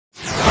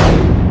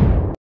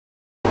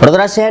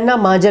વડોદરા શહેરના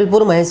માંજલપુર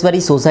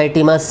મહેશ્વરી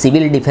સોસાયટીમાં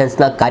સિવિલ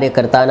ડિફેન્સના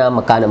કાર્યકર્તાના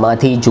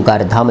મકાનમાંથી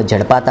જુગારધામ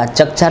ઝડપાતા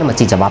ચકચાર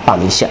મચી જવા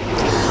પામી છે।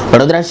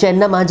 વડોદરા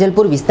શહેરના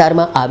માંજલપુર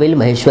વિસ્તારમાં આવેલ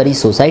મહેશ્વરી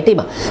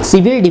સોસાયટીમાં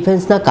સિવિલ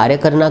ડિફેન્સના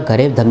કાર્યકરના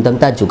ઘરે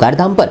ધમધમતા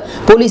જુગારધામ પર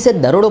પોલીસે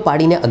દરોડો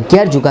પાડીને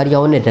 11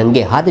 જુગારીઓને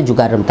રંગે હાથ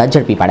જુગાર રમતા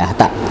ઝડપી પાડ્યા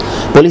હતા।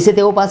 પોલીસે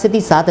તેઓ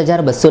પાસેથી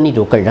 7,200ની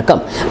રોકડ રકમ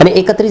અને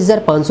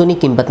 31,500ની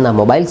કિંમતના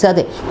મોબાઈલ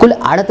સાથે કુલ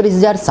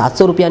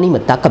 38,700 રૂપિયાની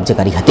મત્તા કબજે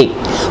કરી હતી।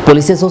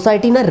 પોલીસે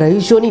સોસાયટીના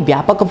રહીશોની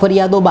વ્યાપક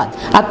ફરિયાદો બાદ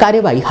આ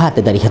કાર્યવાહી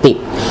હાથ ધરી હતી।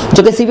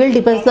 જોકે સિવિલ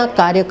ડિફેન્સના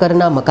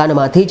કાર્યકરના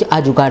મકાનમાંથી જ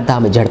આ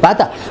જુગારધામ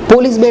ઝડપાતા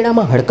પોલીસ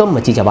બેડામાં હડકંપ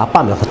મચી જવા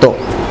પામ્યો હતો।